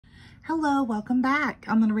Hello, welcome back.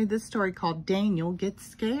 I'm going to read this story called Daniel Gets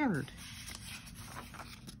Scared.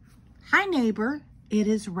 Hi, neighbor. It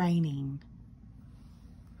is raining.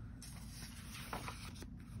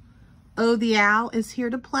 Oh, the owl is here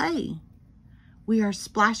to play. We are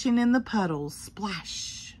splashing in the puddles.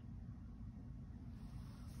 Splash.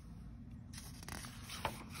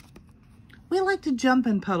 We like to jump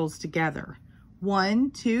in puddles together.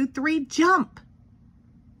 1, 2, 3, jump.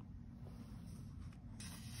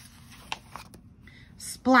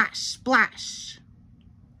 Splash, splash.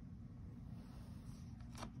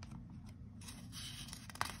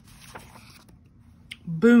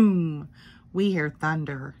 Boom. We hear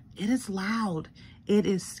thunder. It is loud. It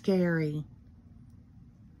is scary.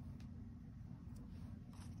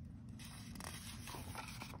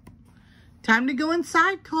 Time to go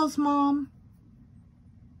inside, calls Mom.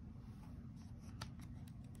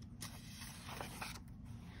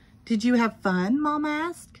 Did you have fun? Mom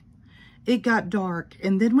asked. It got dark,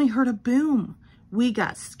 and then we heard a boom. We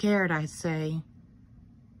got scared, I say.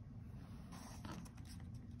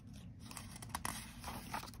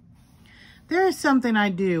 There is something I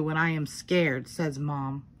do when I am scared, says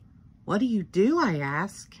Mom. What do you do? I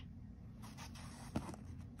ask.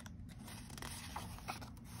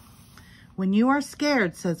 When you are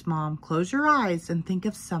scared, says Mom, close your eyes and think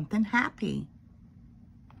of something happy.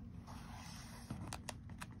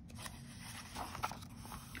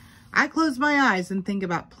 I close my eyes and think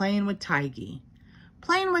about playing with Tiggy.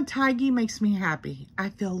 Playing with Tiggy makes me happy. I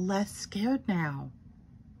feel less scared now.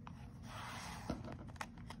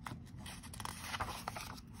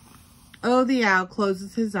 Oh, the owl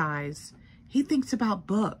closes his eyes. He thinks about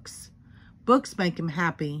books. Books make him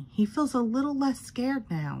happy. He feels a little less scared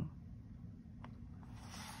now.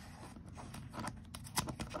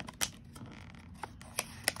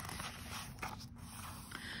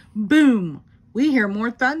 Boom! We hear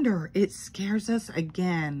more thunder. It scares us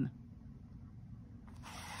again.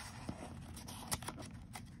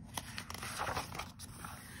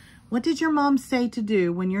 What did your mom say to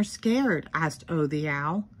do when you're scared? Asked Oh the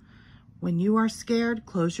owl. When you are scared,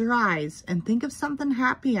 close your eyes and think of something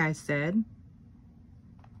happy, I said.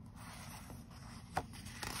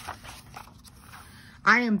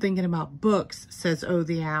 I am thinking about books, says Oh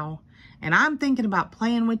the owl, and I'm thinking about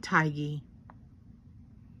playing with Tiggy.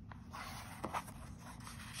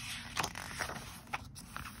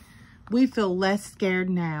 We feel less scared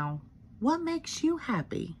now. What makes you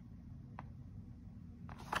happy?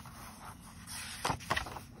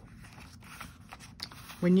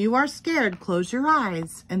 When you are scared, close your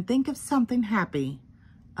eyes and think of something happy.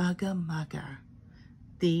 Ugga mugga.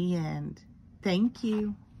 The end. Thank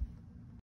you.